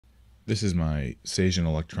This is my Sage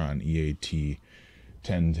Electron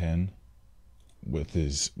EAT-1010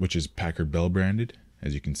 which is Packard Bell branded,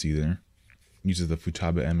 as you can see there. It uses the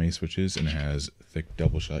Futaba MA switches and it has thick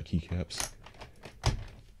double shot keycaps,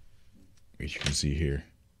 as you can see here.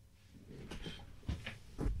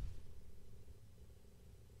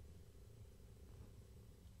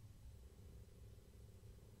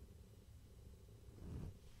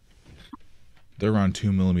 They're around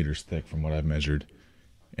 2 millimeters thick from what I've measured,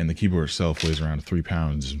 and the keyboard itself weighs around 3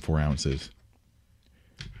 pounds and 4 ounces.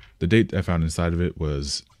 The date I found inside of it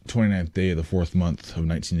was 29th day of the 4th month of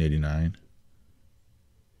 1989.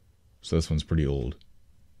 So this one's pretty old.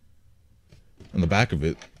 On the back of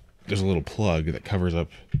it, there's a little plug that covers up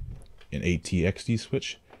an AT-XD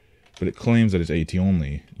switch, but it claims that it's AT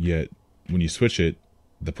only, yet when you switch it,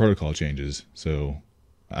 the protocol changes, so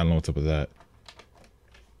I don't know what's up with that.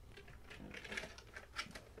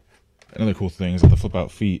 Another cool thing is that the flip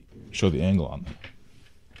out feet show the angle on them.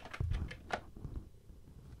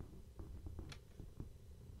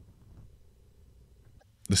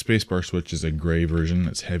 The spacebar switch is a gray version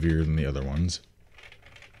that's heavier than the other ones.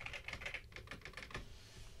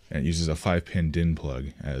 And it uses a 5-pin DIN plug,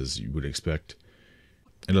 as you would expect.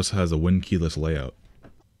 It also has a Win keyless layout.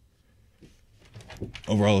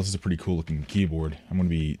 Overall, this is a pretty cool looking keyboard. I'm going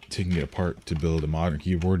to be taking it apart to build a modern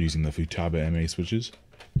keyboard using the Futaba MA switches,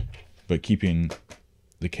 but keeping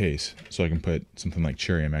the case so I can put something like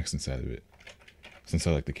Cherry MX inside of it. Since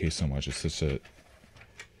I like the case so much, it's a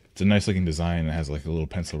nice looking design, and it has like a little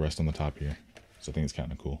pencil rest on the top here. So I think it's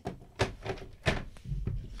kind of cool.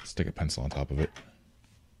 Stick a pencil on top of it.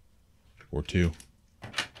 Or 2.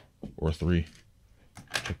 Or 3.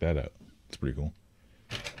 Check that out. It's pretty cool.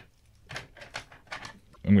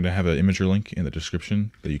 I'm going to have an imager link in the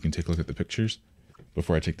description that you can take a look at the pictures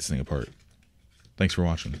before I take this thing apart. Thanks for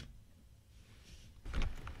watching.